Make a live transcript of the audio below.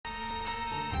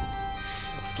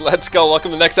Let's go.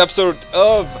 Welcome to the next episode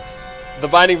of The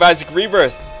Binding of Isaac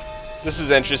Rebirth. This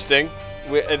is interesting.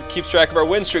 It keeps track of our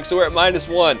win streak, so we're at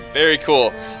 -1. Very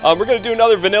cool. We're going to do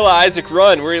another Vanilla Isaac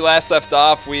run. Where he last left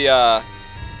off, we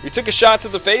took a shot to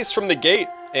the face from the gate,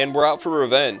 and we're out for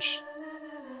revenge.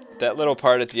 That little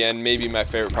part at the end may be my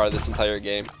favorite part of this entire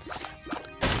game.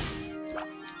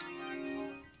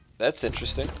 That's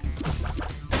interesting.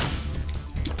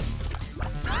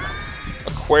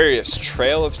 Aquarius,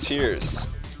 Trail of Tears.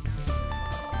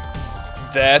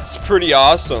 That's pretty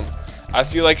awesome. I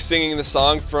feel like singing the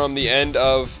song from the end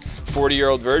of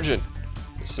 40-Year-Old Virgin.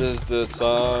 This is the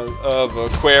song of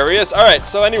Aquarius. Alright,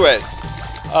 so anyways.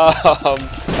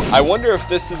 I wonder if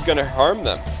this is going to harm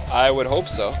them. I would hope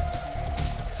so.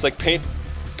 It's like paint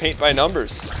by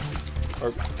numbers.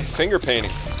 Or finger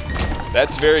painting.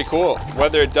 That's very cool.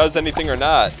 Whether it does anything or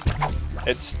not,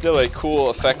 it's still a cool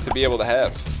effect to be able to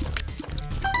have.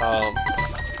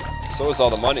 So is all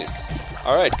the monies.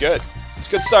 Alright, good. It's a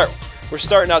good start. We're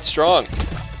starting out strong.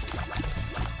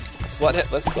 Let's let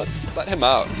him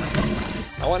out.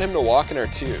 I want him to walk in our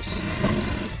tears.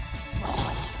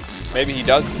 Maybe he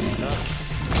doesn't. No.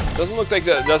 Doesn't look like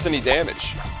that does any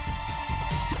damage.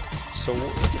 So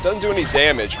if it doesn't do any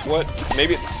damage, what?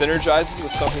 Maybe it synergizes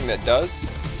with something that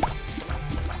does?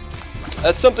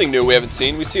 That's something new we haven't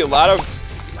seen. We see a lot of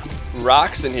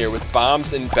rocks in here with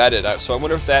bombs embedded. So I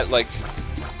wonder if that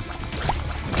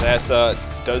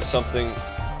does something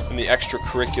in the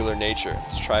extracurricular nature.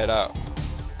 Let's try it out.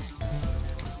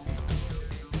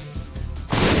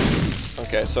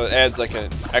 Okay, so it adds like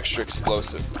an extra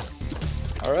explosive.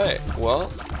 Alright,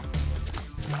 well,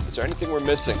 is there anything we're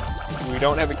missing? We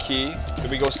don't have a key.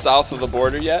 Did we go south of the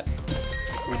border yet?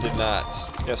 We did not.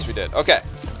 Yes, we did. Okay.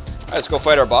 Alright, let's go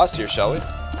fight our boss here, shall we?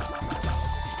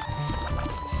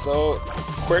 So,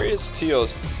 Aquarius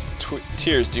Tears,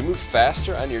 do you move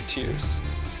faster on your tears?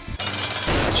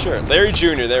 Sure. Larry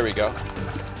Jr., there we go.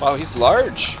 Wow, he's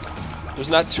large. There's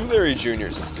not two Larry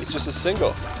Jr.'s. It's just a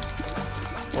single.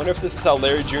 I wonder if this is how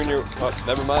Larry Jr. Oh,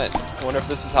 never mind. I wonder if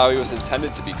this is how he was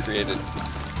intended to be created.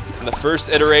 In the first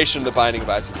iteration of the Binding of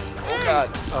Isaac. Oh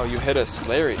god. Oh, you hit us,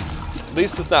 Larry. At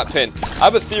least it's not pin. I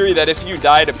have a theory that if you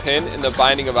die to pin in the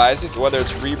Binding of Isaac, whether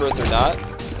it's Rebirth or not,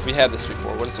 we had this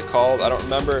before. What is it called? I don't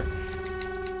remember.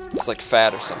 It's like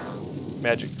fat or something.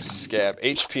 Magic Scab.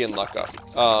 HP and luck up.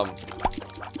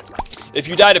 If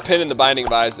you die to pin in the Binding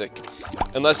of Isaac,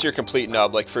 unless you're a complete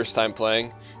nub, like first time playing,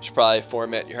 you should probably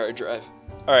format your hard drive.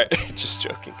 Alright, just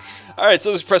joking. Alright,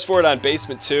 so let's press forward on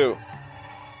basement 2.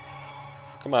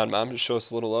 Come on, Mom, just show us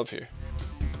a little love here.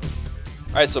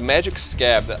 Alright, so Magic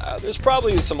Scab. There's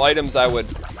probably some items I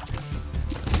would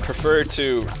prefer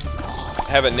to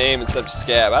have a name instead of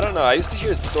Scab. I don't know, I used to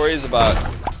hear stories about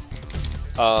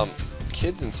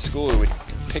kids in school who would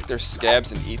pick their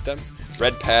scabs and eat them.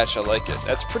 Red patch, I like it.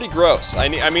 That's pretty gross. I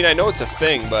mean, I know it's a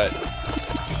thing, but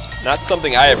not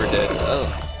something I ever did. Ugh.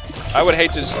 I would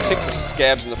hate to just pick the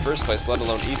scabs in the first place, let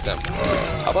alone eat them.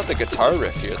 How about the guitar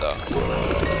riff here, though?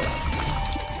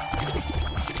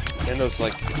 And those,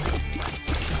 like,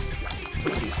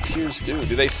 what do these tears do?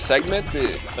 Do they segment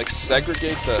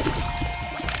segregate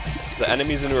the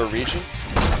enemies into a region?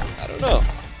 I don't know.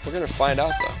 We're gonna find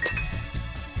out, though.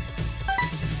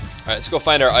 Alright, let's go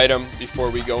find our item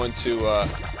before we go into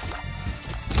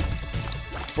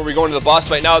the boss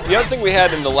fight. Now, the other thing we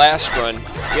had in the last run,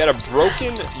 we had a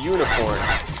broken unicorn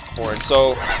horn.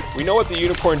 So we know what the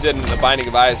unicorn did in the Binding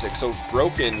of Isaac. So a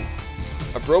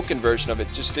broken version of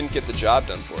it just didn't get the job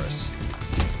done for us.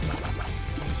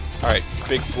 Alright,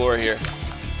 big floor here.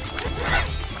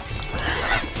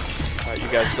 Alright, you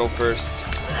guys go first.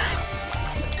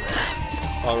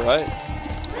 Alright.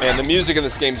 Man, the music in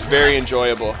this game is very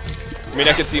enjoyable. I mean,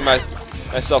 I could see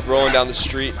myself rolling down the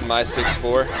street in my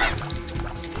 6'4",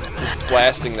 just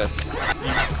blasting this.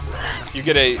 You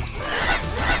get a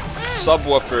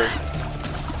subwoofer.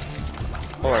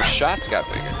 Oh, our shots got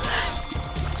bigger.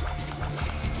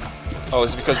 Oh,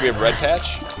 is it because we have red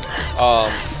patch? You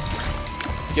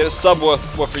get a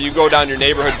subwoofer, you go down your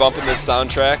neighborhood bumping this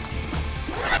soundtrack.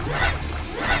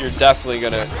 You're definitely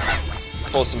gonna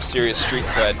pull some serious street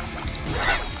cred.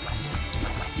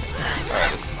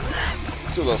 Alright, let's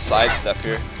do a little sidestep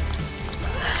here.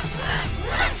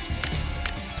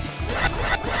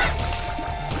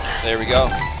 There we go.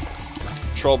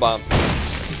 Troll bomb.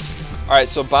 Alright,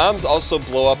 so bombs also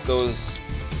blow up those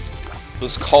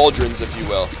cauldrons, if you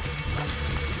will.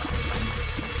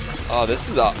 Oh, that's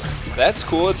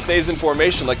cool. It stays in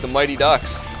formation like the Mighty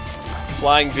Ducks.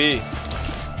 Flying V.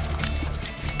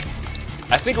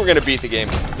 I think we're gonna beat the game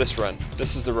this run.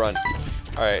 This is the run.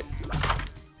 Alright.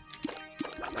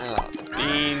 The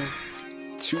bean.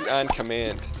 2 on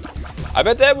command. I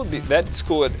bet that's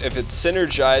cool if it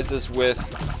synergizes with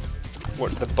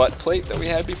what the butt plate that we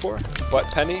had before, butt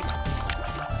penny.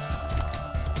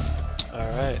 All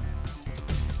right.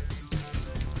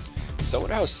 So I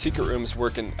wonder how secret rooms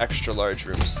work in extra large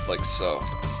rooms, like so.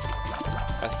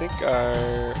 I think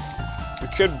we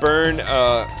could burn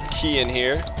a key in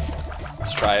here.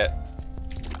 Let's try it.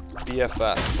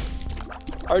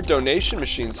 BFF. Our donation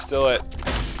machine's still at,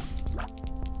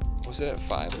 was it at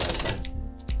 5 last time?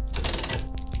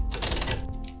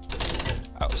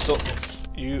 Oh, so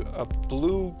a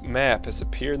blue map has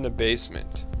appeared in the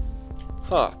basement.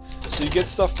 Huh. So you get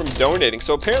stuff from donating.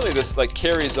 So apparently this like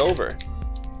carries over.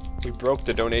 We broke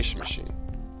the donation machine.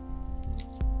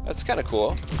 That's kind of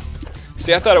cool.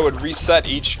 See, I thought it would reset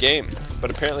each game, but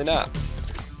apparently not.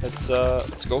 Let's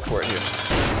go for it here.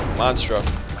 Monstro.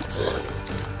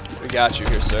 We got you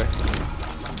here, sir.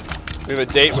 We have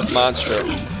a date with Monstro.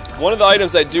 One of the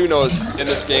items I do know is in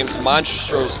this game is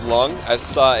Monstro's lung. I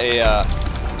saw a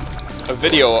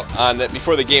video on that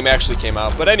before the game actually came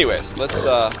out. But anyways, let's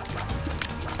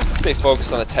stay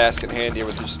focused on the task at hand here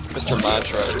with Mr.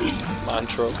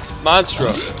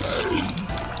 Monstro.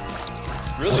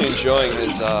 Really enjoying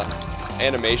his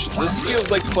animations. This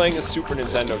feels like playing a Super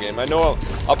Nintendo game. I know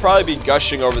I'll probably be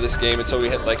gushing over this game until we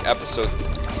hit like episode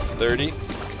 30,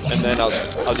 and then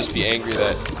I'll just be angry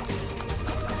that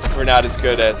we're not as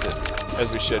good as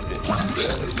we should be.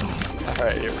 All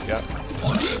right, here we go.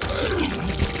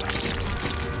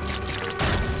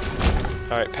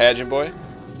 All right, Pageant Boy.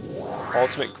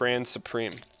 Ultimate Grand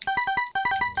Supreme.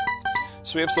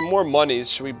 So we have some more monies.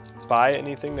 Should we buy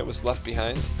anything that was left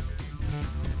behind?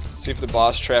 See if the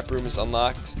boss trap room is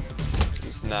unlocked.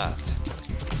 It's not.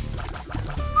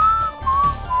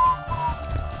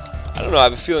 I don't know, I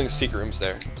have a feeling the secret room's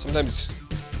there. Sometimes it's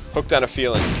hooked on a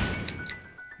feeling.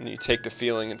 And you take the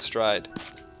feeling in stride.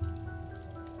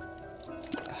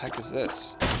 What the heck is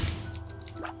this?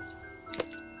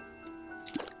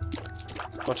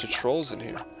 Bunch of trolls in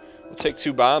here. We'll take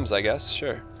 2 bombs, I guess.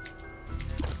 Sure.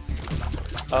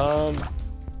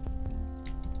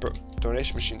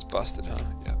 Donation machine's busted, huh?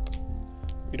 Yep.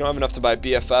 We don't have enough to buy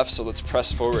BFF, so let's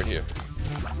press forward here.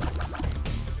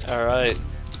 All right.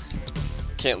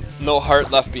 No heart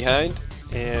left behind,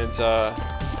 and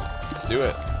let's do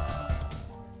it.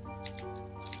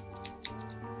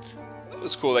 It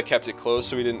was cool they kept it closed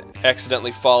so we didn't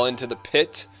accidentally fall into the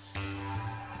pit.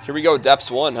 Here we go, Depths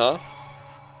 1, huh?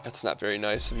 That's not very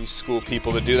nice of you school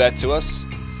people to do that to us.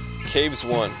 Caves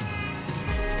 1.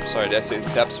 Sorry, did I say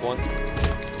Depths 1?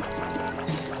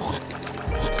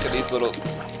 Look at these little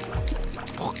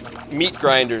meat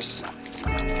grinders.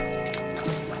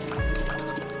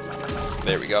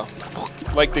 There we go.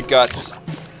 Like the guts.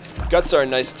 Guts are a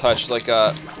nice touch, like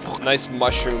a nice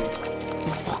mushroom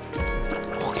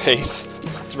paste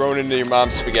thrown into your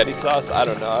mom's spaghetti sauce. I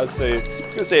don't know. I was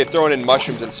gonna say throwing in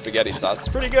mushrooms and spaghetti sauce. It's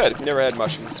pretty good if you never had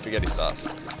mushrooms and spaghetti sauce.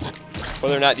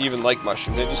 Whether or not you even like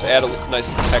mushrooms, they just add a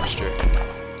nice texture.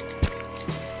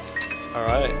 All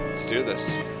right, let's do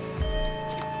this.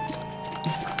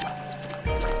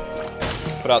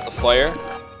 Put out the fire,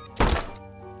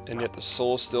 and yet the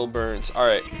soul still burns. All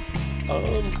right.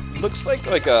 Looks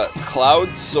like a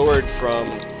cloud sword from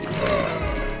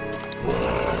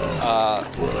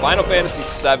Final Fantasy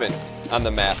VII on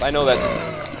the map. I know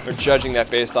they're judging that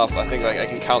based off. I think like I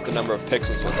can count the number of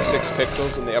pixels. What, 6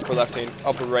 pixels in the upper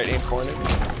right hand corner?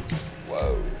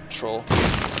 Whoa, troll.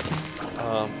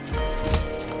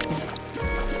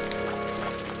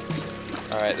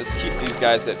 All right, let's keep these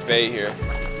guys at bay here.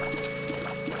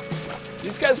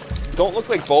 These guys don't look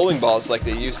like bowling balls like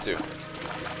they used to.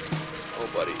 Oh,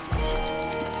 buddy.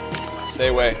 Stay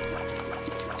away.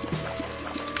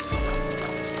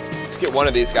 Let's get one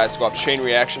of these guys to go off chain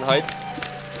reaction hype.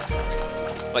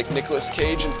 Like Nicolas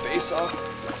Cage in Face Off.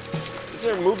 Is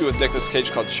there a movie with Nicolas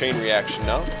Cage called Chain Reaction,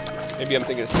 no? Maybe I'm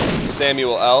thinking of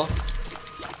Samuel L.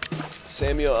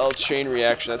 Samuel L. Chain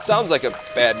Reaction. That sounds like a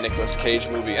bad Nicolas Cage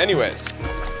movie. Anyways.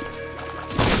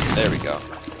 There we go.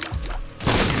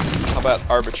 How about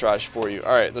arbitrage for you?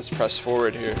 Alright, let's press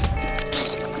forward here.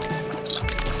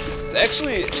 It's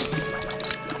actually...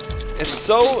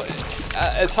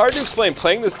 It's hard to explain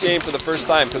playing this game for the first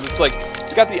time, because it's like,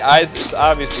 it's got the eyes, it's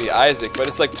obviously Isaac, but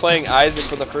it's like playing Isaac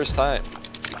for the first time.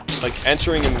 Like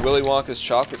entering in Willy Wonka's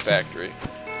chocolate factory.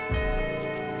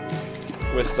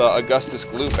 With Augustus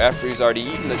Gloop after he's already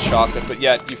eaten the chocolate, but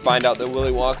yet you find out that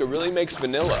Willy Wonka really makes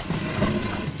vanilla.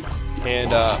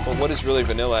 And, well, what is really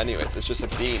vanilla anyways? It's just a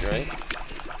bean, right?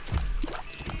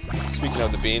 Speaking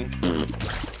of the bean.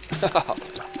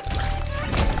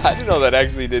 I didn't know that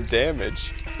actually did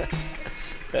damage.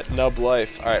 That nub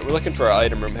life. Alright, we're looking for our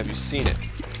item room. Have you seen it?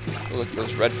 Oh, look at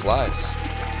those red flies.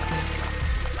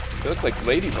 They look like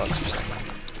ladybugs or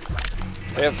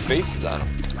something. They have faces on them.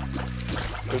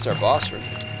 There's our boss room.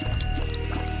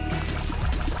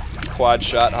 Quad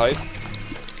shot hype.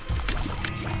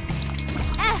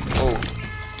 Oh.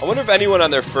 I wonder if anyone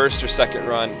on their first or second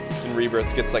run in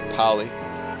Rebirth gets like Poly.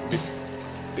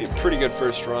 Be a pretty good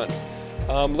first run.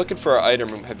 Looking for our item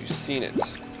room. Have you seen it?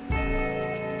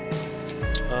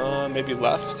 Maybe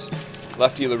left?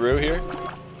 Lefty LaRue here?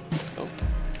 Nope.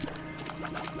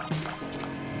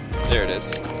 There it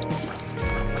is.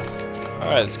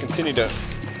 Alright, let's continue to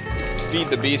feed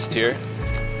the beast here.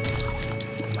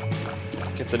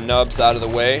 Get the nubs out of the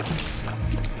way.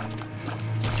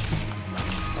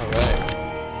 Alright.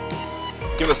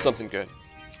 Give us something good.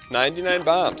 99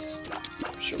 bombs.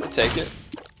 Sure, we'll take it.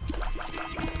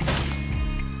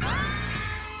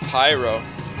 Pyro.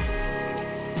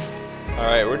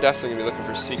 Alright, we're definitely going to be looking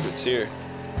for secrets here.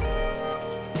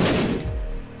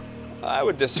 I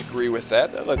would disagree with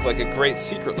that. That looked like a great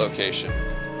secret location.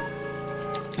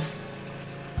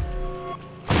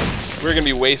 We're going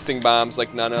to be wasting bombs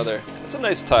like none other. That's a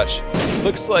nice touch.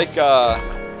 Looks like that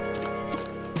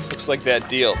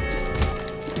deal.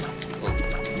 Oh,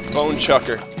 Bone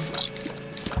Chucker.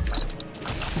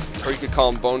 Or you could call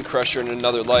him Bone Crusher in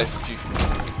another life if you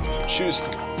choose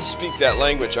to speak that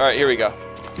language. Alright, here we go.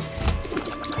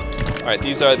 Alright,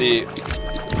 these are the,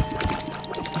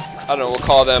 I don't know, we'll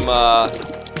call them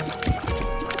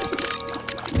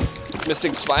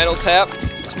missing spinal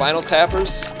tappers.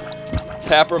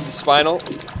 Tapper of the spinal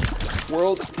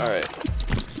world. Alright.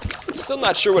 Still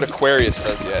not sure what Aquarius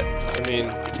does yet. I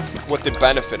mean, what the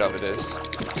benefit of it is.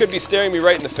 Could be staring me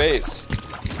right in the face.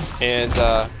 And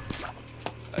I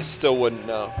still wouldn't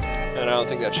know. And I don't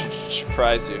think that should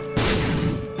surprise you.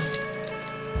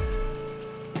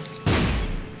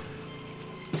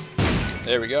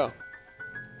 There we go.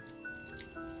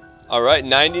 Alright,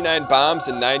 99 bombs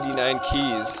and 99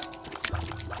 keys.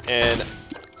 And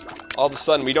all of a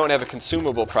sudden we don't have a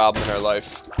consumable problem in our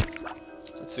life.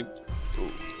 That's a,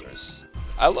 ooh,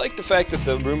 I like the fact that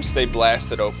the rooms stay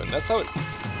blasted open. That's how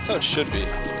it should be, you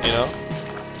know?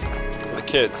 For the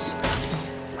kids.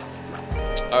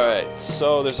 Alright,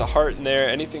 so there's a heart in there.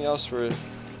 Anything else for...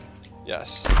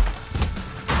 Yes.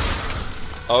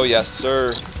 Oh yes,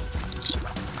 sir.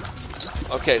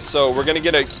 Okay, so we're gonna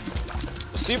get a...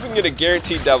 We'll see if we can get a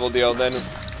guaranteed devil deal, then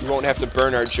we won't have to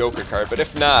burn our Joker card. But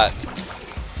if not,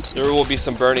 there will be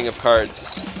some burning of cards.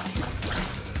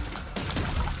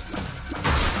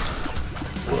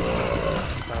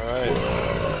 Alright.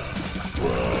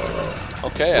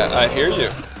 Okay, I hear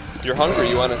you. You're hungry,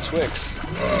 you want a Twix.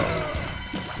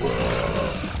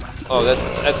 Oh,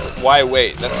 that's why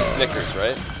wait? That's Snickers,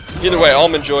 right? Either way,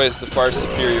 Almond Joy is the far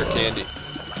superior candy.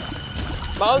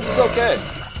 Mounds is okay.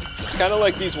 It's kind of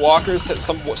like these walkers.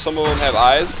 Some of them have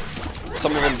eyes,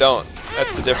 some of them don't.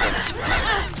 That's the difference.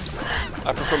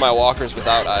 I prefer my walkers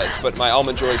without eyes, but my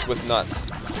Almond Joys with nuts.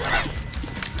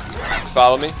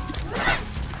 Follow me?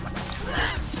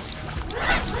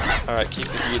 Alright, keep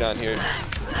the heat on here.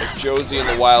 Like Josie and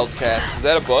the Wildcats. Is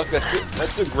that a book?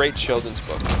 That's a great children's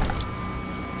book.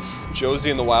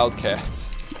 Josie and the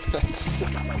Wildcats.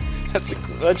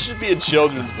 That should be a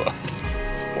children's book.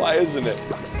 Why isn't it?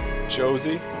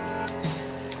 Josie?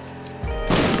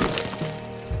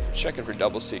 Checking for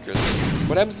double secrets.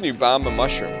 What happens when you bomb a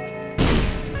mushroom?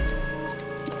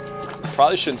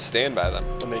 Probably shouldn't stand by them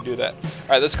when they do that.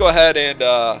 Alright, let's go ahead and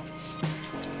I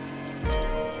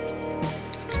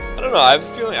don't know, I have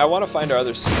a feeling I want to find our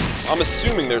others. I'm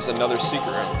assuming there's another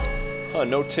secret room. Huh,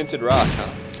 no tinted rock, huh?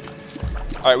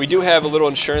 Alright, we do have a little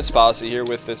insurance policy here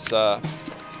with this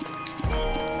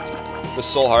the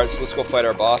soul hearts. Let's go fight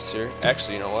our boss here.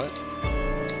 Actually, you know what?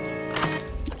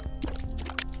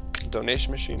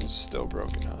 Donation machine is still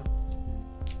broken, huh?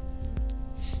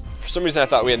 For some reason I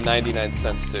thought we had 99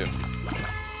 cents too.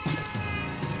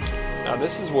 Now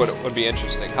this is what would be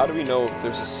interesting. How do we know if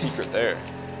there's a secret there?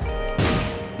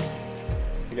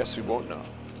 I guess we won't know.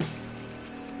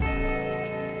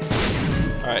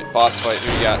 Alright, boss fight.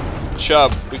 Who we got?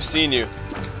 Chubb, we've seen you.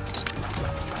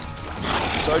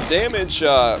 So our damage, we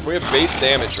have base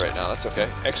damage right now. That's okay.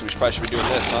 Actually, we probably should be doing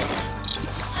this, huh?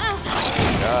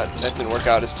 Oh God, that didn't work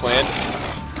out as planned.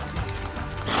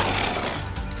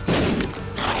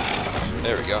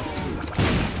 There we go.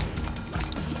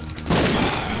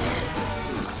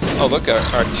 Oh look,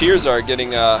 our tears are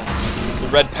getting the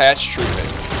red patch treatment.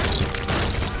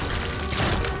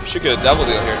 We should get a devil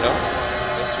deal here, no?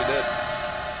 Yes, we did.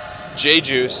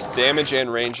 J-Juice, damage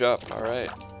and range up.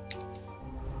 Alright.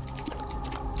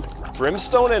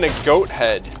 Brimstone and a goat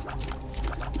head.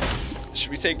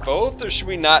 Should we take both or should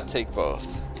we not take both?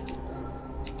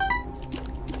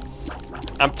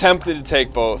 I'm tempted to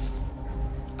take both.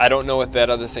 I don't know what that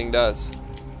other thing does.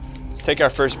 Let's take our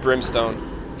first brimstone.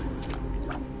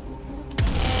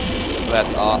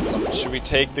 That's awesome. Should we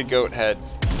take the goat head?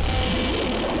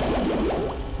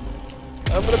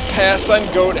 I'm gonna pass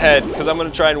on goat head because I'm gonna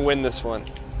try and win this one.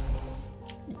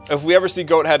 If we ever see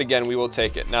goat head again, we will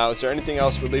take it. Now, is there anything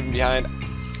else we're leaving behind?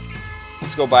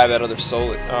 Let's go buy that other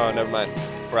soul. Oh, never mind.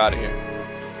 We're out of here.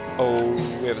 Oh,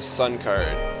 we have a sun card.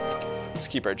 Let's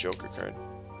keep our Joker card.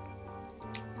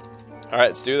 All right,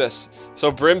 let's do this.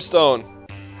 So brimstone,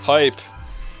 hype,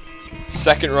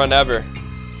 second run ever.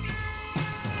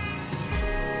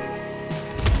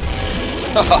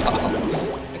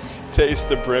 Taste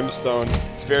the brimstone.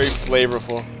 It's very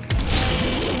flavorful.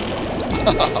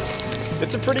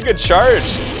 It's a pretty good charge.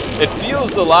 It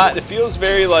feels a lot. It feels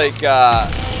very like,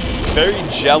 very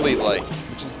jelly-like,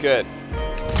 which is good.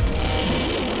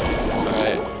 All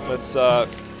right, let's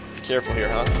be careful here,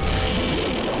 huh?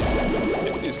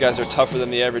 Maybe these guys are tougher than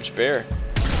the average bear.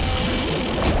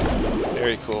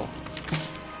 Very cool.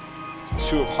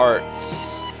 2 of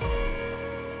hearts.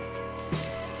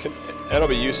 That'll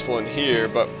be useful in here,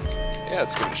 but yeah,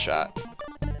 let's give it a shot.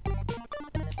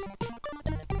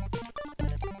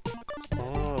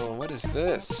 Oh, what is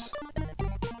this?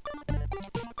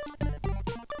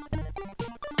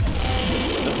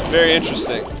 This is very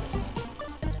interesting.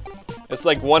 It's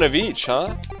like one of each,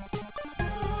 huh?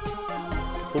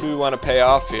 Who do we want to pay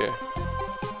off here?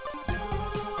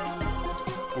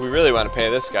 We really want to pay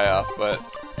this guy off, but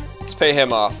let's pay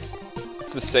him off.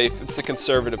 It's a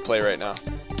conservative play right now.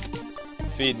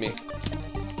 Feed me.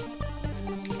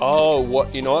 Oh,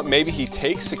 what? You know what? Maybe he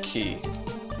takes a key.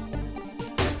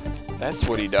 That's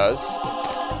what he does.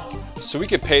 So we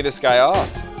could pay this guy off.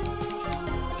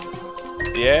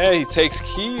 Yeah, he takes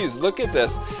keys. Look at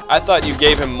this. I thought you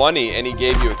gave him money and he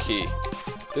gave you a key.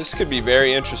 This could be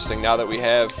very interesting now that we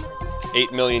have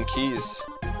 8 million keys.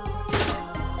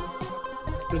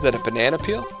 What is that, a banana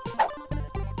peel?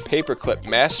 Paperclip,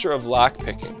 master of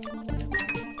lockpicking.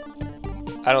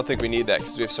 I don't think we need that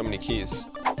because we have so many keys.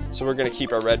 So we're going to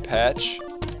keep our red patch.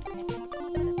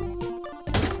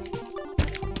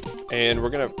 And we're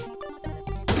going to...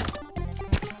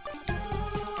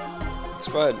 Let's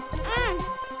go ahead.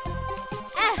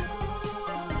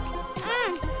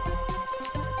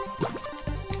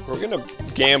 We're going to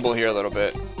gamble here a little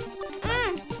bit.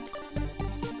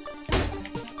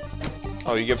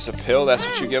 Oh, you give us a pill? That's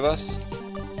what you give us?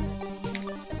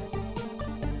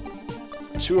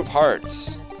 2 of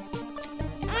hearts.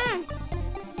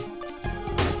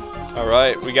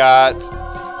 Alright, we got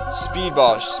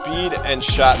speedball, speed and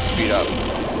shot speed up.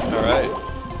 Alright.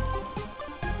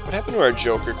 What happened to our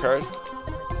Joker card?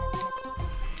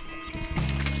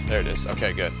 There it is.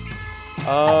 Okay, good.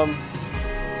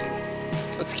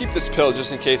 Let's keep this pill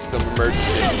just in case it's an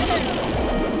emergency.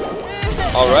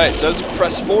 Alright, so as we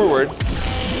press forward,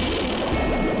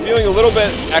 feeling a little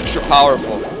bit extra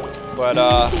powerful. But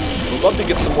we'd love to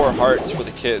get some more hearts for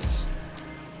the kids.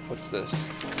 What's this?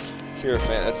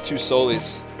 Hierophant. That's 2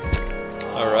 Solis.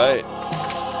 Alright.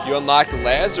 You unlocked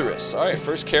Lazarus. Alright,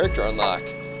 first character unlock.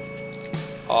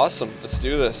 Awesome. Let's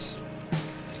do this.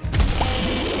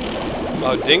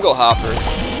 Oh, Dinglehopper.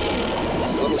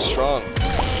 He's a little strong.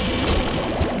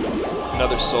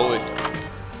 Another Soli.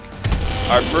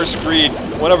 Our first greed.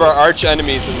 One of our arch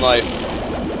enemies in life.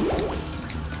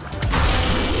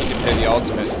 He can pay the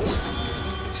ultimate.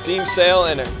 Steam sale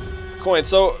and a coin.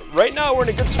 So right now we're in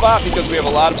a good spot because we have a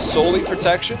lot of Soli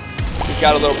protection. We've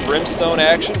got a little brimstone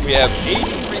action. We have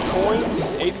 83 coins,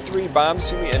 83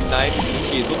 bombs, and 93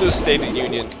 keys. We'll do a State of the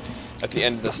Union at the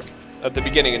end of this, at the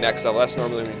beginning of next level. That's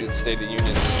normally when we do the State of the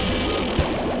Unions.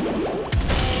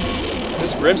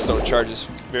 This brimstone charges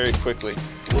very quickly.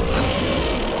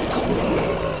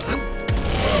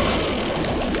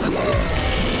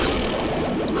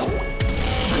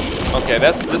 Okay,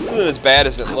 this isn't as bad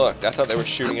as it looked. I thought they were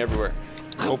shooting everywhere.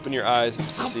 Open your eyes and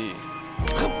see.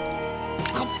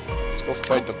 Let's go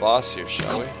fight the boss here,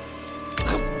 shall we?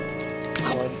 Come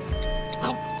on.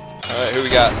 Alright, who we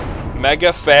got?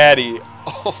 Mega Fatty.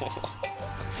 Oh,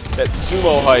 that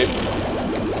sumo hype.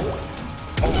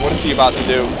 Oh, what is he about to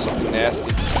do? Something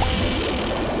nasty.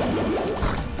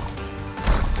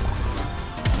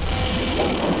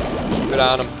 Keep it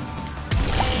on him.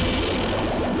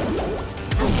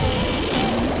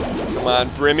 Come on,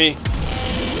 Brimmy.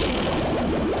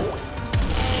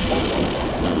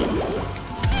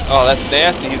 Oh, that's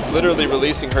nasty. He's literally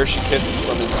releasing Hershey Kisses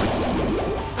from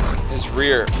his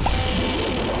rear.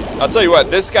 I'll tell you what,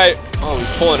 this guy... Oh,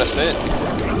 he's pulling us in.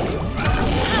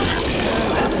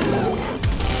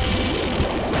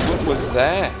 is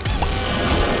that?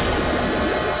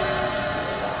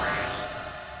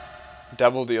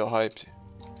 Devil Deal hyped.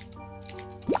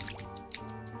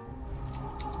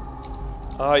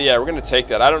 Oh yeah, we're gonna take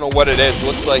that. I don't know what it is. It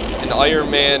looks like an Iron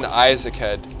Man Isaac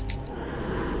head.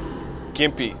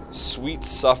 Gimpy, Sweet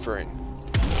Suffering.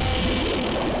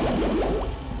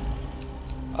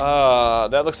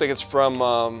 That looks like it's from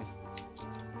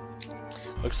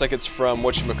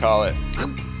whatchamacallit.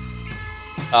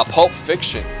 Pulp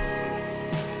Fiction.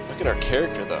 Look at our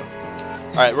character though.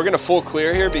 Alright, we're gonna full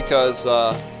clear here because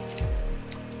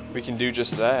we can do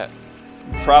just that.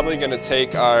 Probably gonna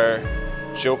take our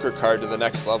Joker card to the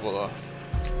next level though.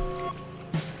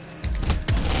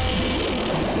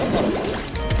 Still gotta...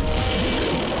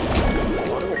 I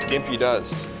wonder what Gimpy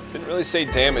does. Didn't really say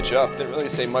damage up, didn't really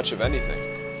say much of anything.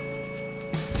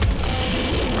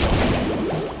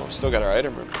 Oh, still got our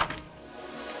item room.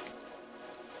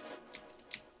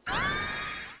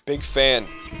 Big fan.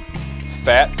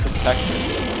 Fat Protector.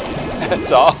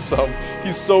 That's awesome.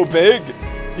 He's so big.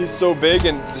 He's so big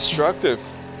and destructive.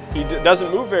 He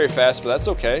doesn't move very fast, but that's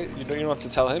okay. You don't have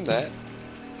to tell him that.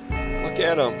 Look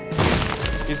at him.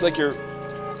 He's like your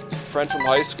friend from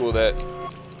high school that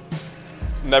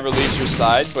never leaves your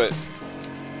side, but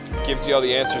gives you all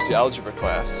the answers to algebra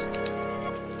class.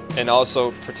 And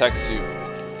also protects you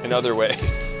in other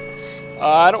ways.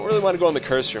 I don't really want to go in the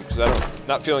curse room because I'm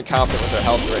not feeling confident with our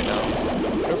health right now.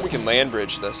 I wonder if we can land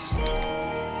bridge this.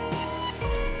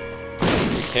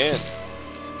 We can.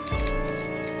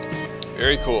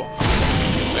 Very cool.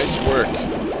 Nice work.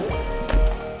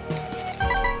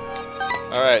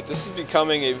 Alright, this is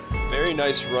becoming a very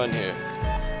nice run here.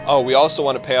 Oh, we also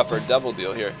want to pay off our Devil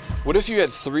Deal here. What if you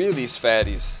had 3 of these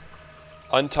fatties?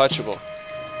 Untouchable.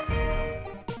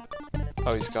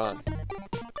 Oh, he's gone.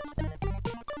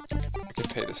 We could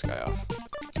pay this guy off.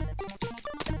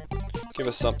 Give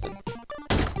us something.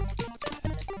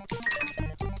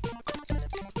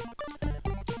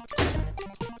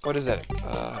 What is that?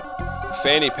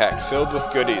 Fanny pack filled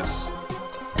with goodies.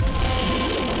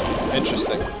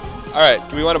 Interesting. Alright,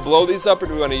 do we want to blow these up or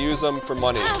do we want to use them for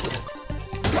monies?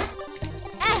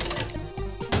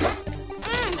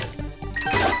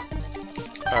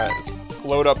 Alright, let's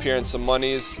load up here in some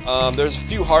monies. There's a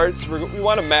few hearts. We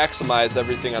want to maximize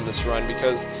everything on this run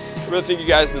because I really think you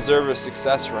guys deserve a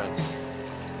success run.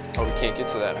 Oh, we can't get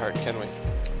to that heart, can we?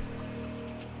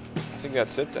 I think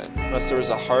that's it then. Unless there was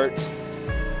a heart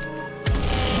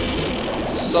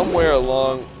somewhere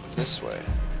along this way.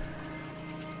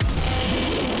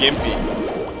 Gimpy.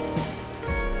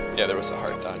 Yeah, there was a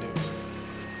heart down here.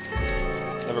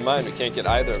 Never mind, we can't get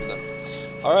either of them.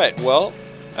 Alright, well,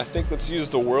 I think let's use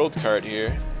the world card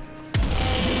here.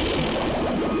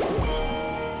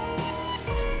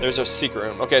 There's our secret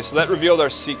room. Okay, so that revealed our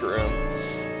secret room.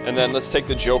 And then let's take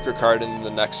the Joker card into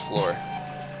the next floor.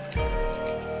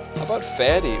 How about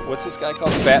Fatty? What's this guy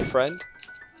called? Fat Friend?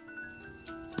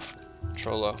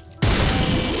 Trollo.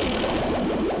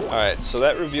 Alright, so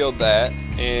that revealed that,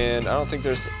 and I don't think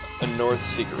there's a north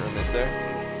secret room, is there?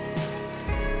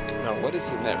 No, what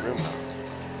is in that room now?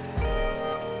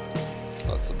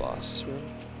 Oh, it's the boss room.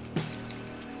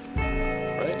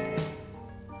 Right?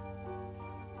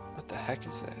 What the heck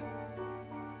is that?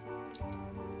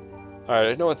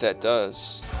 Alright, I know what that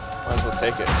does. Might as well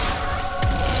take it.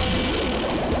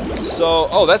 So,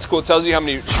 oh, that's cool. It tells you how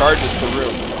many charges per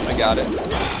room. I got it.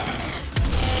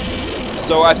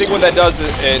 So I think what that does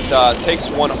is it takes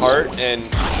 1 heart and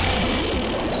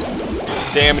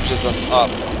damages us up.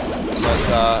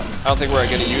 But I don't think we're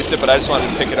going to use it, but I just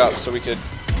wanted to pick it up so we could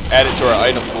add it to our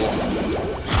item pool.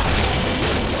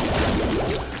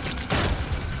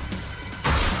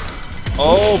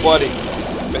 Oh, buddy.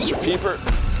 Mr. Peeper.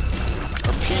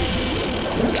 Or Pete.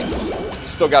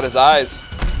 He's still got his eyes.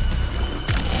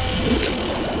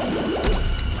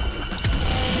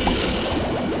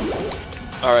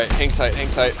 Alright, hang tight, hang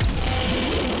tight.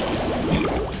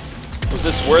 Was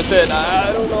this worth it?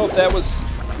 I don't know if that was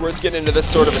worth getting into this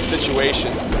sort of a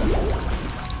situation.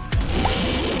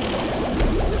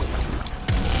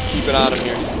 Keep it on him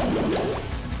here.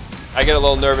 I get a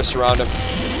little nervous around him.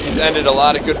 He's ended a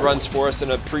lot of good runs for us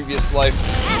in a previous life.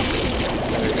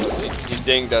 There he goes. He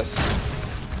dinged us.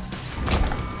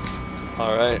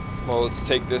 Alright, well let's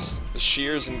take the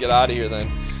shears and get out of here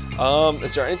then.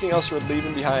 Is there anything else we're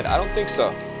leaving behind? I don't think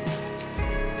so.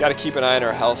 Gotta keep an eye on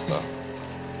our health though.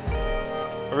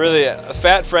 Really, a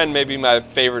Fat Friend may be my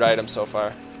favorite item so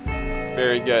far.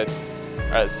 Very good.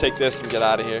 Alright, let's take this and get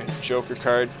out of here. Joker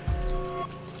card.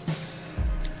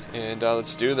 And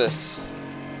let's do this.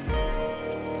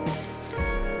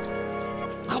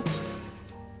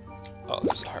 Oh,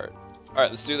 there's a heart.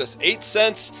 Alright, let's do this. 8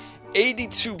 cents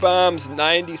 82 bombs,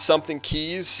 90 something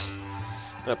keys,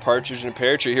 and a partridge and a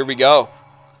pear tree. Here we go.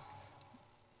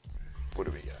 What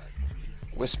do we got?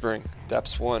 Whispering,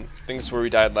 depths 1. I think this is where we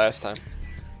died last time.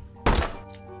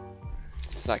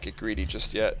 Let's not get greedy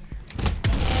just yet.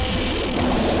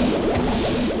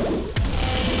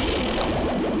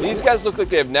 These guys look like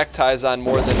they have neckties on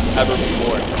more than ever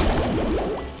before.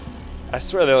 I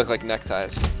swear they look like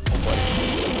neckties. Oh, buddy.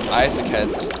 Isaac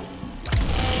heads.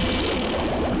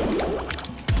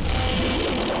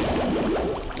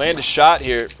 Land a shot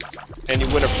here, and you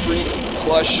win a free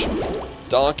plush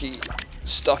donkey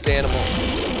stuffed animal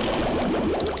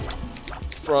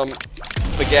from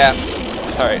the Gap.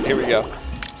 Alright, here we go.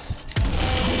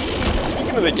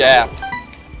 Speaking of the Gap,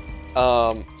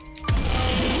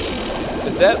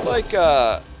 is that like,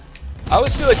 I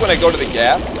always feel like when I go to the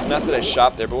Gap, not that I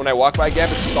shop there, but when I walk by Gap,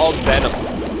 it's just all denim.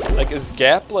 Like, is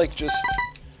Gap like just,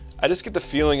 I just get the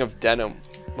feeling of denim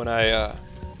when I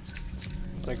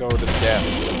go to the Gap.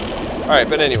 Alright,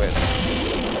 but anyways,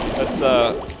 let's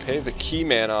pay the key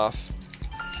man off.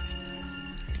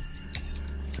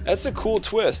 That's a cool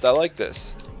twist. I like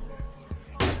this.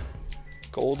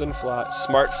 Golden fly,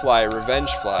 smart fly,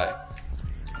 revenge fly.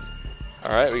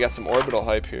 Alright, we got some orbital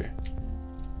hype here.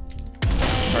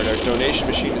 Alright, our donation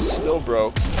machine is still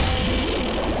broke.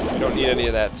 We don't need any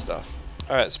of that stuff.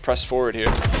 Alright, let's press forward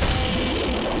here.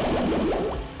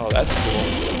 Oh, that's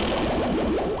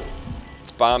cool.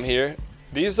 Let's bomb here.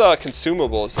 These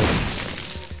consumables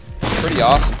are pretty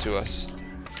awesome to us.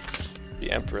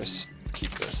 The Empress. Let's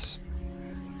keep this.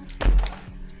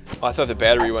 Oh, I thought the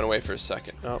battery went away for a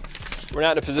second. No. We're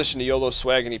not in a position to YOLO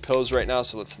swag any pills right now,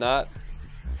 so let's not.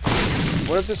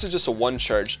 What if this is just a one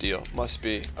charge deal? Must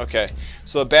be. Okay.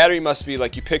 So the battery must be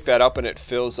like you pick that up and it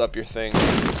fills up your thing,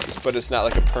 but it's not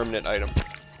like a permanent item.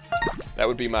 That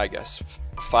would be my guess.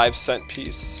 5-cent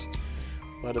piece.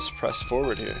 Let us press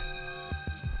forward here.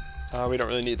 We don't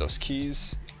really need those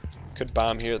keys. Could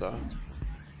bomb here though.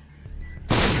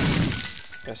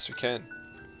 Yes, we can.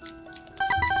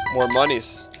 More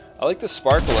monies. I like the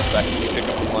sparkle effect when you pick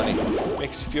up the money.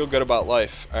 Makes you feel good about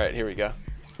life. Alright, here we go.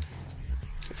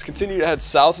 Let's continue to head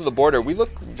south of the border. We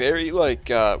look very like,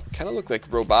 kind of look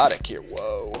like robotic here.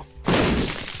 Whoa.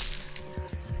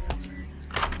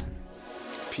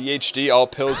 PhD, all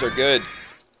pills are good.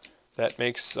 That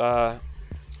makes it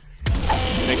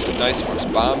nice for us.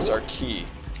 Bombs are key.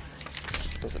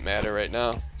 Doesn't matter right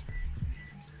now.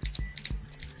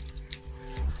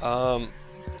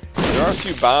 There are a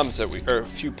few bombs that or a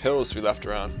few pills we left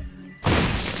around.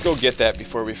 Let's go get that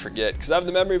before we forget. Because I have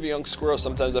the memory of a young squirrel.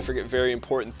 Sometimes I forget very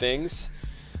important things.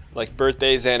 Like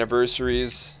birthdays,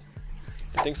 anniversaries.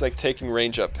 And things like taking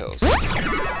range up pills.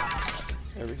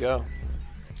 There we go.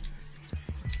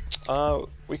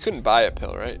 We couldn't buy a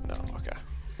pill, right? No, okay.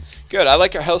 Good, I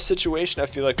like our health situation. I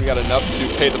feel like we got enough to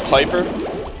pay the piper.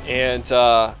 And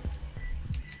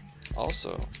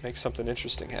also make something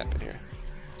interesting happen here.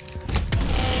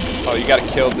 Oh, you gotta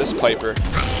kill this piper.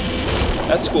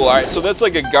 That's cool. Alright, so that's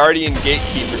like a guardian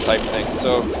gatekeeper type thing.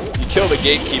 So you kill the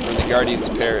gatekeeper and the guardians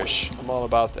perish. I'm all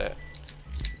about that.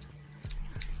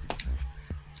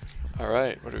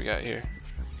 Alright, what do we got here?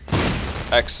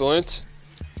 Excellent.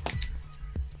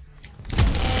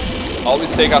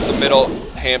 Always take out the middle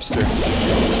hamster.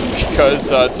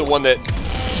 Because it's the one that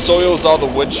soils all the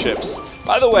wood chips.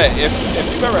 By the way,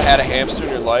 if you've ever had a hamster in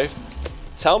your life,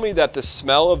 tell me that the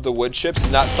smell of the wood chips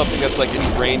is not something that's like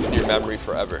ingrained in your memory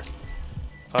forever.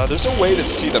 There's a way to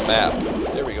see the map.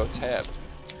 There we go, tab.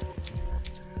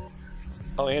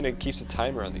 Oh, and it keeps a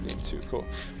timer on the game too. Cool.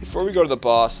 Before we go to the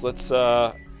boss, let's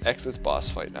exit this boss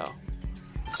fight now.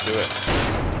 Let's do it.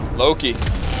 Loki.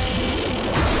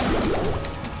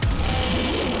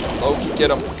 Loki,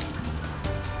 get him.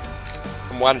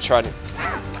 I want to try to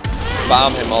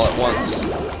bomb him all at once.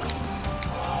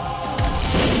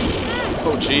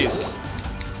 Oh, jeez.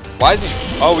 Why is he...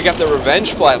 Oh, we got the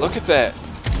revenge fly. Look at that.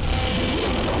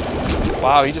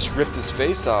 Wow, he just ripped his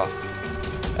face off.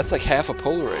 That's like half a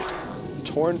Polaroid.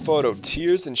 Torn photo.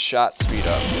 Tears and shot speed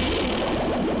up.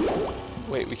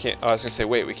 Wait, we can't... Oh, I was going to say,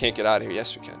 wait, we can't get out of here.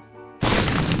 Yes, we can.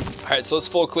 Alright, so it's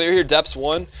full clear here. Depths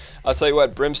 1. I'll tell you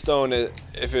what, Brimstone,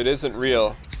 if it isn't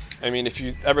real, I mean, if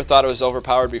you ever thought it was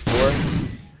overpowered before,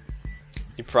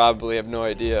 you probably have no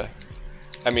idea.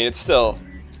 I mean, it's still...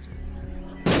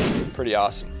 pretty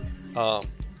awesome. I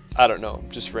don't know,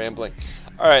 I'm just rambling.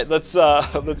 All right, let's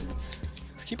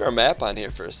keep our map on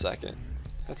here for a second.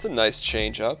 That's a nice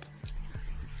change up.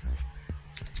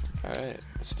 All right,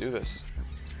 let's do this.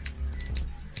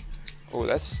 Oh,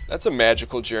 that's a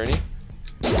magical journey.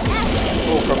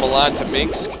 Oh, from Milan to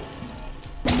Minsk.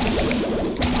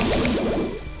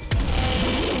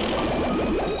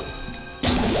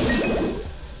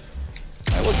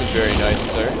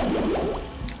 nice, sir.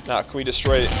 Now, can we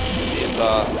destroy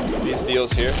these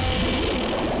deals here?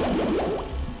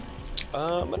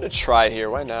 I'm gonna try here.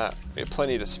 Why not? We have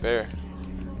plenty to spare.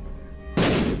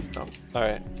 Oh, all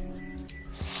right.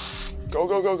 Go,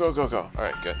 go, go, go, go, go. All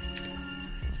right, good.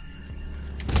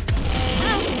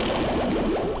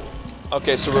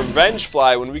 Okay, so Revenge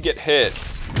Fly, when we get hit,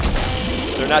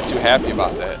 they're not too happy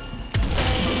about that.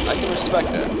 I can respect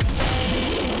that.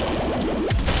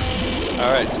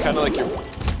 All right, it's kind of like your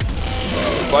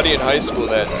buddy in high school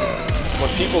that when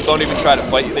people don't even try to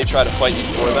fight you, they try to fight you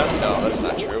for them. No, that's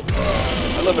not true.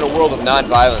 I live in a world of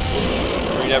non-violence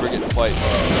where you never get in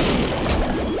fights.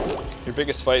 Your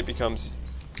biggest fight becomes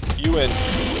you and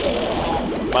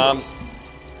mom's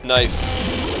knife.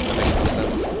 That makes no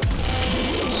sense.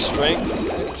 Strength, I'm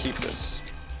gonna keep this.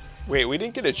 Wait, we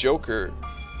didn't get a joker.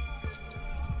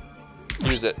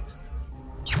 Use it.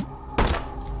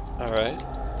 Alright.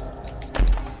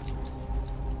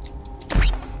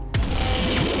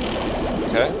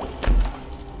 Okay.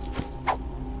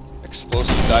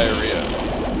 Explosive diarrhea.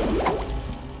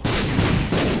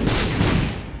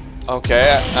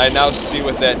 Okay, I now see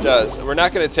what that does. We're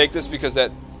not going to take this because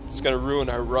that's going to ruin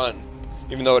our run,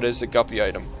 even though it is a guppy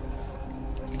item.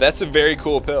 That's a very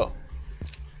cool pill.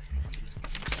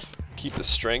 Keep the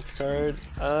strength card.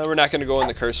 We're not going to go in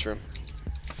the curse room.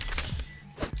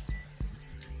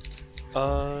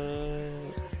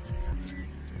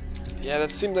 Yeah,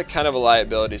 that seemed like kind of a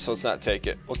liability, so let's not take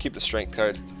it. We'll keep the strength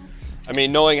card. I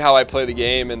mean, knowing how I play the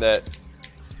game and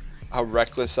how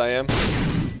reckless I am,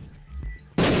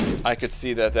 I could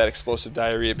see that explosive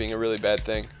diarrhea being a really bad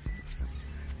thing.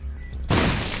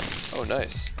 Oh,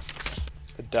 nice.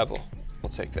 The devil. We'll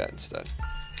take that instead.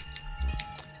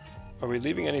 Are we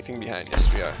leaving anything behind?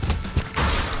 Yes, we are.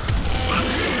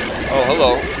 Oh,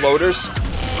 hello. Floaters.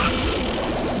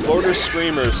 Floater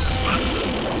screamers.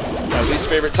 My least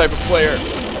favorite type of player.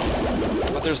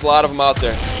 But there's a lot of them out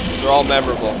there. They're all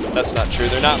memorable. That's not true.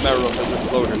 They're not memorable because they're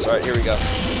floaters. Alright, here we go.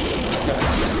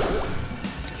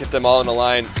 Get them all in a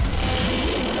line.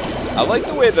 I like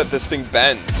the way that this thing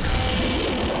bends.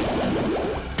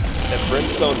 That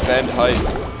brimstone bend height.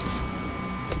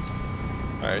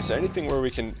 Alright, is there anything where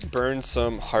we can burn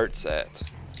some hearts at?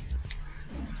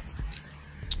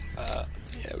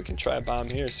 Yeah, we can try a bomb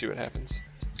here, see what happens.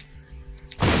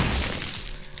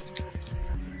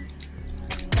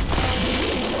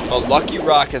 A lucky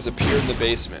rock has appeared in the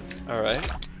basement. Alright.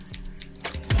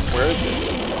 Where is it?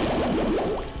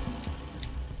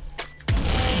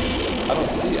 I don't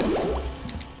see it.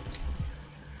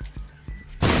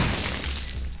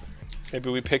 Maybe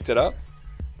we picked it up?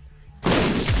 We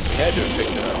had to have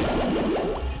picked it up.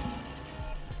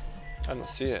 I don't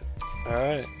see it.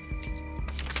 Alright.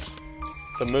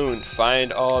 The moon.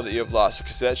 Find all that you have lost.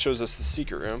 Because that shows us the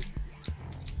secret room.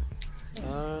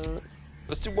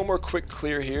 Let's do one more quick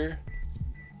clear here.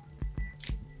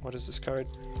 What is this card?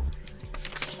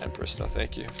 Empress. No,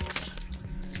 thank you.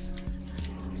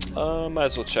 Might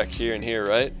as well check here and here,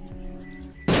 right?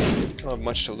 Don't have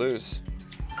much to lose.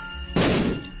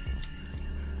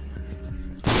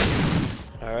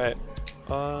 Alright.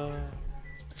 I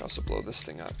can also blow this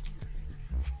thing up.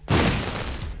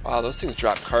 Wow, those things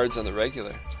drop cards on the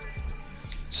regular.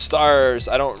 Stars.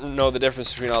 I don't know the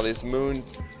difference between all these. Moon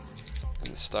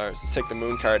and the stars. Let's take the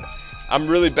moon card. I'm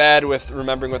really bad with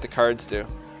remembering what the cards do.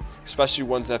 Especially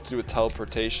ones that have to do with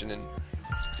teleportation and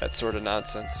that sort of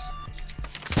nonsense.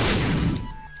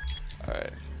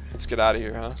 Alright. Let's get out of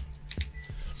here, huh?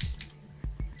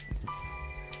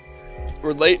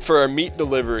 We're late for our meat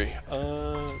delivery.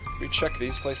 We check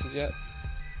these places yet?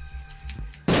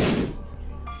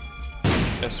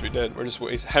 Yes, we did. We're just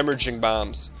hemorrhaging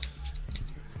bombs.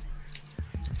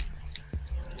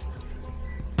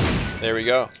 There we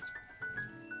go.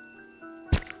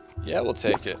 Yeah, we'll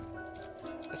take it.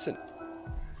 That's an...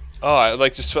 Oh, I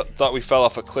just thought we fell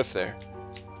off a cliff there.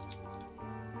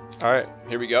 Alright,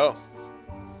 here we go.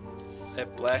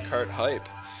 That Blackheart hype.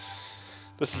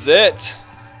 This is it.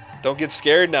 Don't get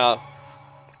scared now.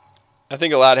 I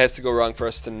think a lot has to go wrong for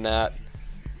us to not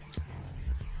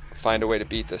find a way to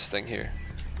beat this thing here.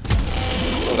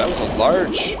 Oh, that was a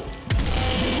large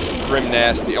Brim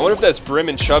Nasty. I wonder if that's Brim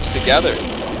and Chubbs together.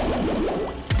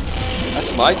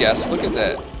 That's my guess. Look at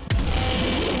that.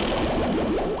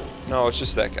 No, it's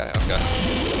just that guy. Okay.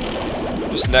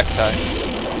 Just necktie.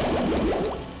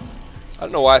 I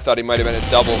don't know why I thought he might have been a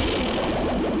double.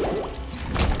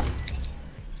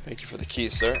 Thank you for the key,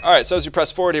 sir. Alright, so as we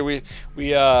press forward here, we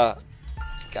got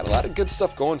a lot of good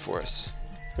stuff going for us.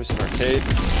 There's an arcade.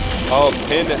 Oh,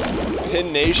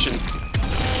 Pin Nation.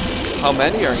 How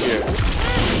many are here?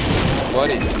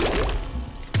 Buddy.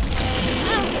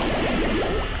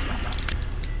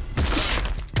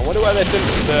 I wonder why that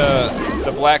didn't,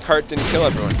 the black heart didn't kill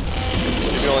everyone.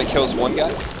 Maybe it only kills one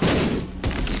guy?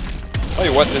 Tell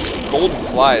you what, this golden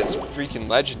fly is freaking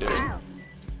legendary.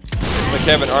 It's like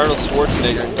having Arnold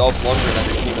Schwarzenegger and Dolph Lundgren on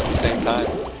your team at the same time.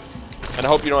 And I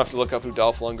hope you don't have to look up who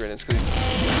Dolph Lundgren is, because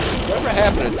whatever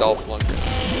happened to Dolph Lundgren?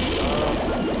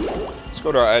 Let's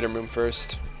go to our item room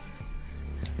first.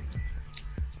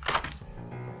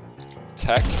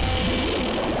 Tech.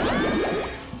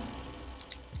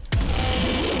 I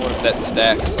wonder if that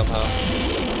stacks somehow.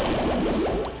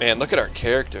 Man, look at our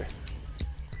character.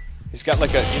 He's got a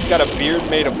beard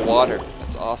made of water.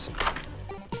 That's awesome.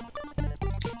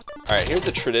 Alright, here's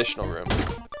a traditional room.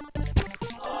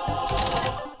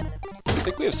 I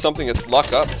think we have something that's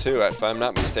luck up too, if I'm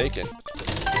not mistaken.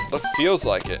 Look, feels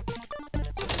like it.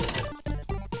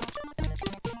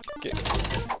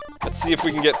 Let's see if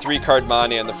we can get 3-card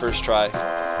money on the first try.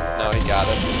 No, he got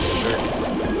us. Sure.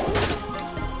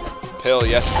 Pill,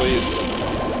 yes please.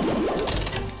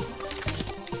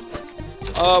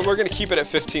 We're gonna keep it at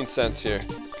 15 cents here.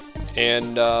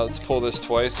 And let's pull this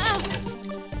twice.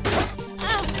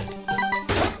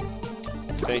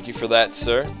 Thank you for that,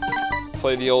 sir.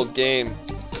 Play the old game.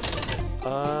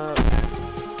 Alright,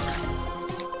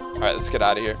 let's get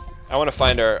out of here. I want to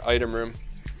find our item room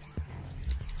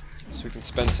so we can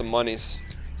spend some monies.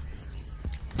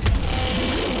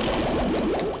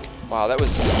 Wow, that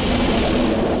was...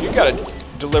 You gotta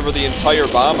deliver the entire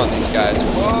bomb on these guys.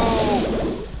 Whoa!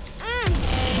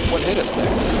 What hit us there?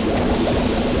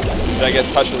 Did I get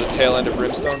in touch with the tail end of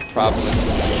Brimstone? Probably.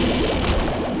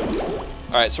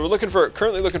 Alright, so we're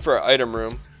currently looking for our item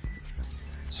room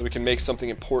so we can make something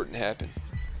important happen.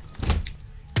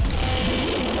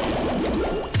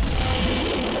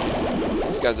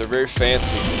 These guys are very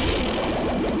fancy.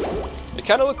 They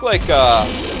kind of look like,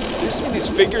 there used to be these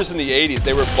figures in the 80s.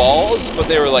 They were balls, but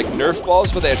they were like Nerf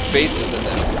balls, but they had faces in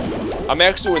them. I'm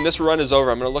actually, when this run is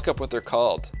over, I'm going to look up what they're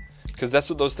called. Because that's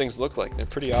what those things look like. They're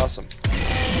pretty awesome.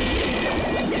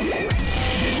 There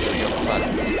we go, come on.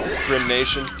 Grim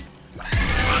Nation.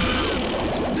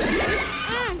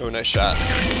 Oh, nice shot.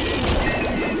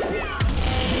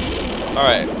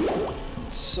 Alright.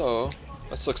 So,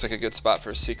 this looks like a good spot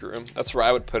for a secret room. That's where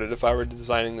I would put it if I were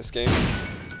designing this game.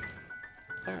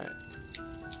 Alright.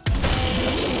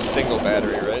 That's just a single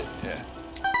battery, right? Yeah.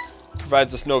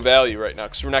 Provides us no value right now,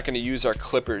 because we're not going to use our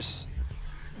clippers.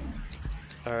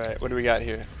 Alright, what do we got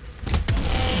here?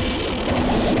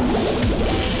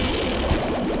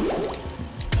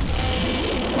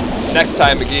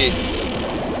 Necktie McGee.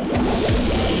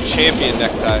 Champion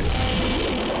necktie.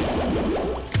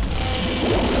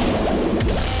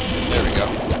 There we go.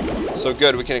 So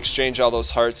good, we can exchange all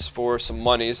those hearts for some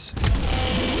monies.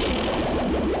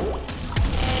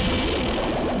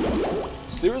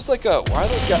 So there was like a... Why are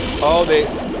those guys... Oh,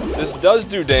 this does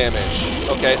do damage.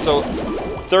 Okay, so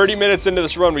 30 minutes into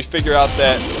this run, we figure out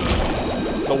that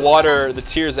the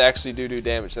tears actually do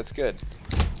damage. That's good.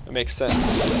 That makes sense.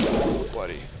 Oh,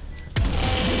 buddy.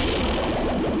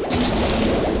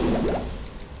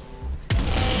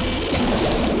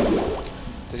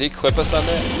 Did he clip us on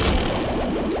that?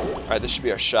 Alright, this should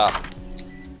be our shop.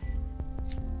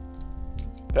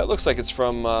 That looks like it's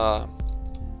from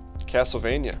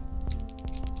Castlevania.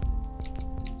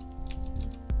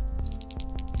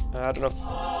 I don't know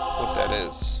what that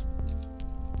is.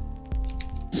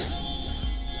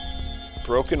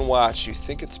 Broken watch. You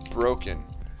think it's broken.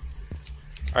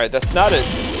 Alright, it's not a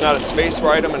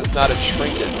spacebar item and it's not a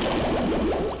trinket.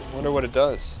 I wonder what it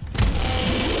does.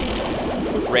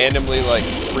 It randomly like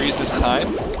freezes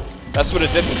time? That's what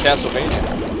it did in Castlevania.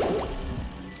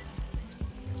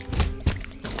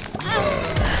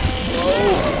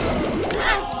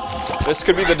 Whoa. This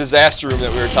could be the disaster room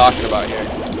that we were talking about here.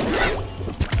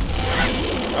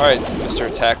 Alright, Mr.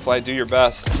 Attackfly, do your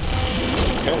best.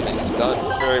 Apparently he's done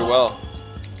very well.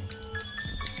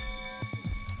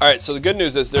 Alright, so the good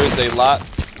news is there's a lot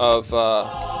of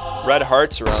red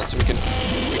hearts around, so we can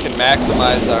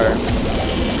maximize our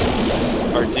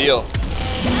deal.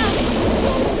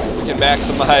 We can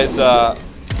maximize our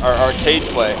arcade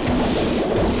play. Look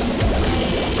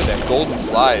at that golden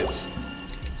fly is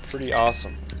pretty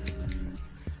awesome.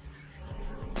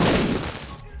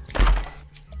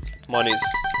 Monies.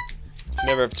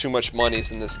 Never have too much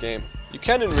monies in this game. You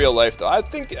can in real life though. I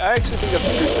actually think that's a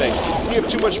true thing. Can you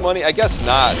have too much money? I guess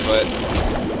not, but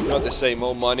you know what they say,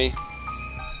 more money.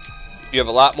 You have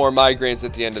a lot more migraines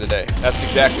at the end of the day. That's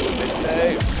exactly what they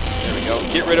say. There we go.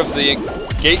 Get rid of the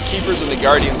gatekeepers and the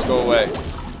guardians go away.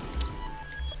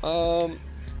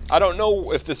 I don't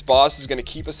know if this boss is going to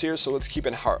keep us here, so let's keep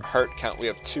in heart count. We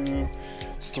have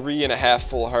 3.5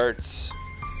 full hearts.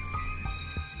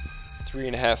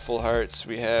 3.5 full hearts.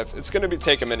 We have, it's going to be,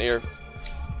 take a minute here.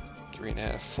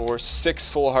 3.5, 4, 6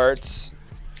 full hearts.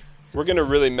 We're going to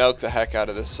really milk the heck out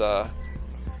of this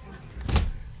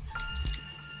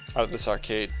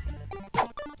arcade.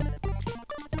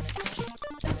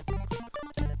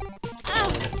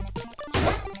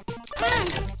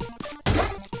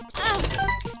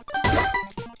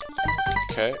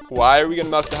 Okay, why are we going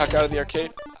to milk the heck out of the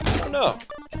arcade? I don't know.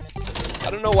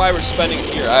 I don't know why we're spending it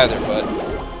here either, but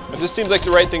it just seems like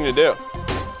the right thing to do.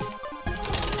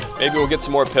 Maybe we'll get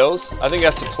some more pills. I think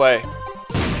that's a play.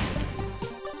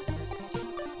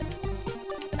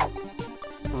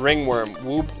 Ringworm.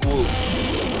 Whoop, whoop.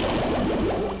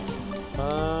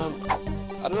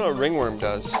 I don't know what ringworm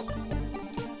does.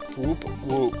 Whoop,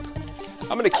 whoop.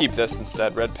 I'm going to keep this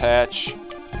instead. Red patch.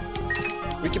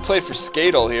 We could play for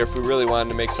Skadel here if we really wanted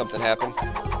to make something happen.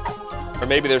 Or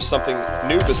maybe there's something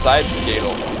new besides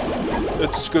Skadel.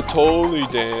 It's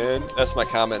Skatoli, Dan. That's my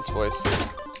comments voice.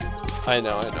 I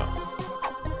know, I know.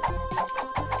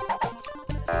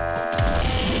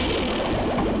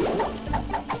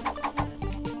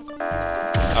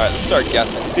 Alright, let's start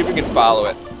guessing. See if we can follow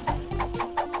it.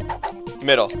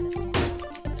 Middle.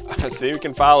 See if we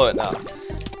can follow it now.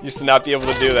 Used to not be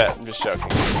able to do that. I'm just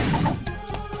joking.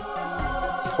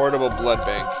 Portable blood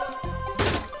bank.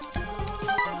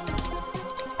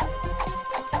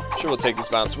 Sure, we'll take these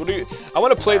bombs. What do you? I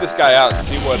want to play this guy out and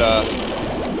see what.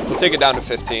 We'll take it down to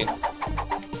 15.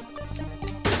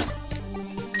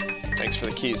 Thanks for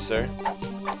the keys, sir.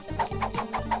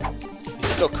 He's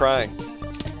still crying.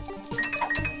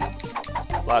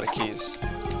 A lot of keys.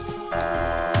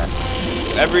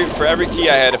 For every key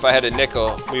I had, if I had a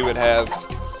nickel, we would have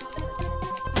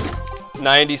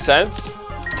 90 cents.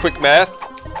 Quick math.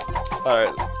 All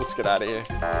right, let's get out of here.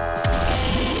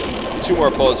 2 more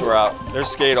pulls, we're out.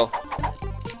 There's Skadel.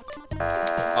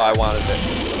 Oh, I wanted it.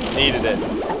 Needed it.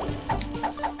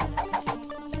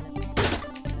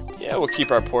 Yeah, we'll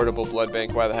keep our portable blood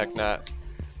bank. Why the heck not?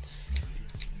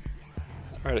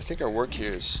 Alright, I think our work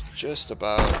here is just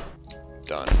about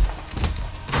done.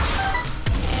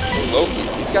 Oh, Loki.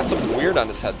 He's got something weird on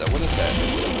his head, though. What is that?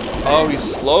 Oh, he's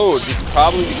slowed.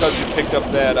 Probably because we picked up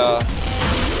that,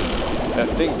 that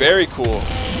thing. Very cool.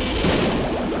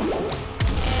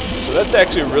 So that's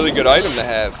actually a really good item to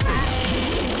have.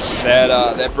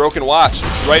 That broken watch.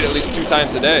 It's right at least 2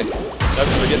 times a day.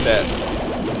 Never forget that.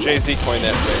 Jay-Z coined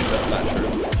that phrase. That's not true.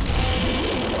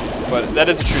 But that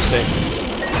is a true statement.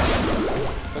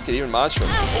 Look at even Monstro.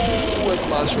 Oh, that's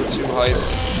Monstro 2 hype.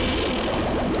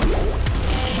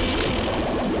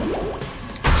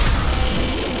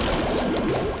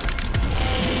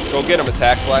 Go get him,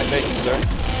 Attack Fly. Thank you, sir.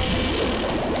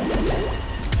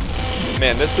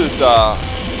 Man, this is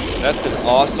that's an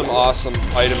awesome, awesome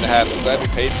item to have. I'm glad we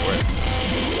paid for it.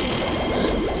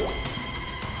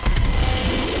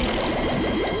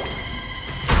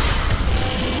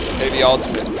 Pay the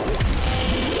ultimate.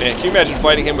 Man, can you imagine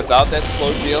fighting him without that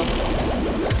slow deal?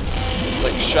 It's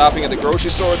like shopping at the grocery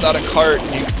store without a cart,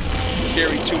 and you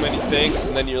carry too many things,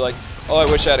 and then you're like, oh, I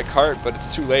wish I had a cart, but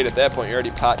it's too late at that point. You're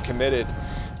already pot committed.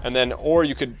 And then, or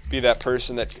you could be that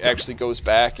person that actually goes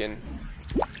back and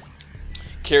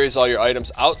carries all your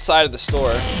items outside of the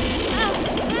store.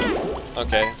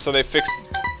 Okay, so they fixed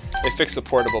the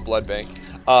portable blood bank.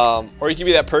 Or you can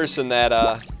be that person that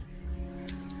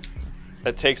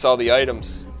that takes all the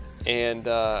items and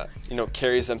you know,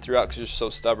 carries them throughout because you're so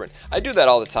stubborn. I do that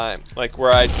all the time, like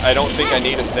where I don't think I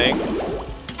need a thing,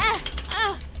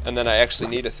 and then I actually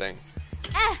need a thing.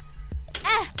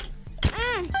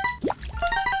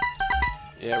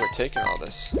 Yeah, we're taking all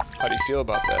this. How do you feel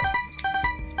about that?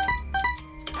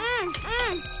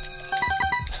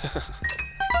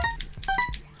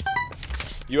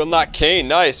 You unlock Kane.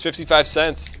 Nice, 55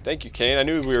 cents. Thank you, Kane. I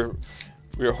knew we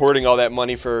were hoarding all that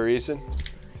money for a reason.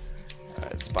 All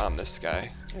right, let's bomb this guy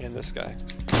and this guy.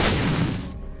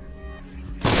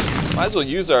 Might as well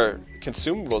use our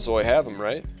consumables while we have them,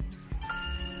 right?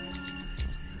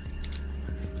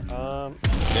 Yeah.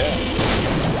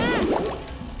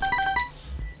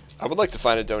 I would like to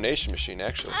find a donation machine,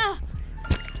 actually.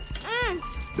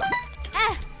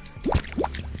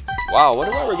 Wow, I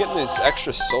wonder why we're getting these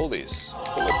extra solies.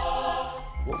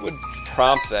 What would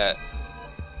prompt that?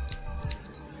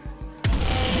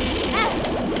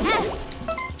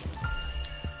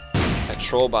 That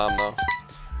troll bomb, though.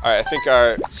 Alright, I think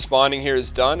our spawning here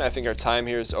is done. I think our time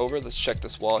here is over. Let's check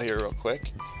this wall here real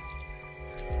quick.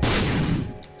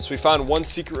 So we found 1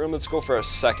 secret room. Let's go for our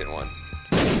second one.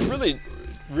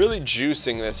 Really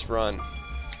juicing this run,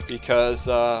 because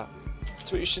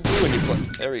that's what you should do when you play.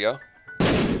 There we go.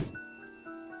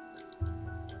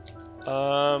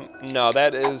 No,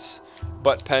 that is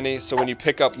butt penny. So when you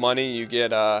pick up money, you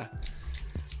get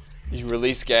you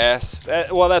release gas.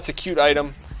 Well, that's a cute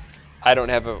item. I don't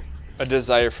have a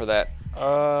desire for that.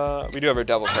 We do have our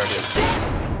devil card here.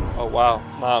 Oh wow,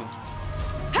 Mom.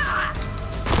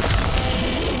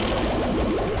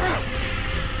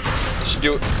 You should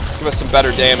give us some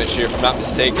better damage here, if I'm not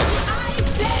mistaken.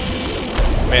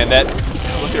 Man, that.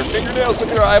 Look at her fingernails. Look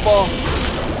at her eyeball.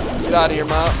 Get out of here,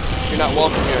 Mom. You're not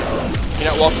welcome here. You're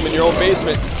not welcome in your own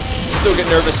basement. You still get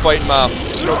nervous fighting Mom.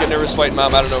 If you don't get nervous fighting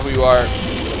Mom, I don't know who you are.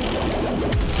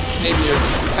 Maybe you're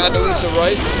Condoleezza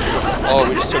Rice? Oh,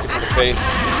 we just took it to the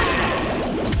face.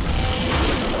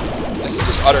 This is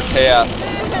just utter chaos.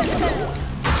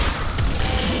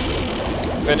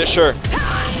 Finish her.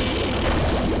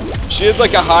 She had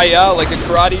like a hi-ya, like a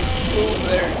karate move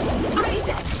there.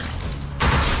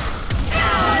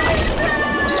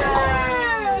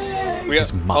 We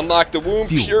unlock the womb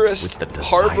purist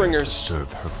harbingers. To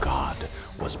serve her God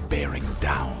was bearing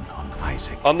down on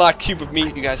Isaac. Unlock cube of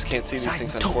meat. You guys can't see these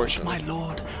things, unfortunately. My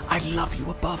lord, I love you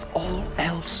above all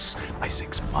else.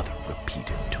 Isaac's mother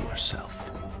repeated to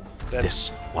herself.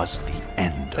 This was the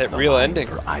end of the real line ending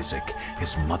for Isaac.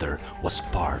 His mother was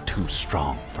far too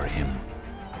strong for him.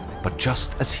 But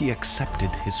just as he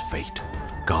accepted his fate,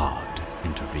 God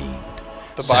intervened,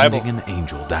 sending an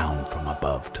angel down from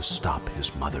above to stop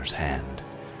his mother's hand.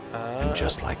 And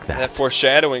just like that,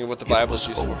 foreshadowing of what the Bible is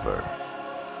used for.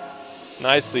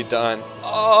 Nicely done.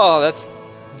 Oh, that's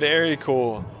very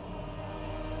cool.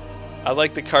 I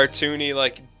like the cartoony,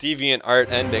 like deviant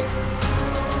art ending.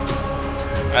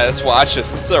 Alright, let's watch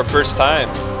this. This is our first time.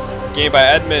 Game by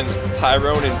Edmund,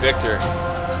 Tyrone, and Victor.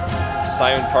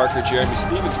 Simon Parker, Jeremy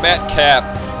Stevens, Matt Cap,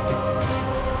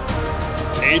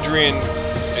 Adrian.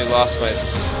 I lost my.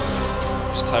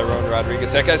 There's Tyrone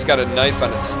Rodriguez. That guy's got a knife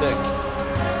on a stick.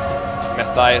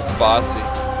 Matthias Bossi.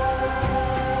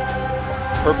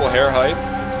 Purple Hair Hype.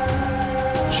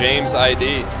 James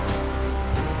ID.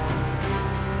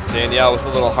 Danielle with a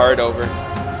little heart over.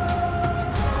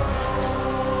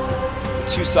 The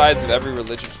two sides of every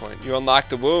religion point. You unlock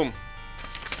the womb.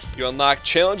 You unlock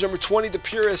challenge number 20, the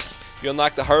purist. You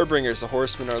unlock the harbingers, the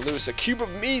horsemen are loose. A cube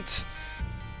of meat.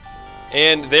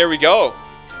 And there we go.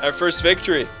 Our first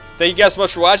victory. Thank you guys so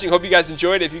much for watching. Hope you guys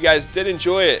enjoyed it. If you guys did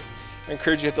enjoy it, I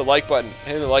encourage you to hit the like button.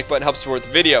 Hitting the like button helps support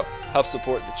the video, helps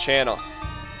support the channel,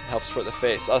 helps support the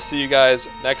face. I'll see you guys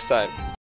next time.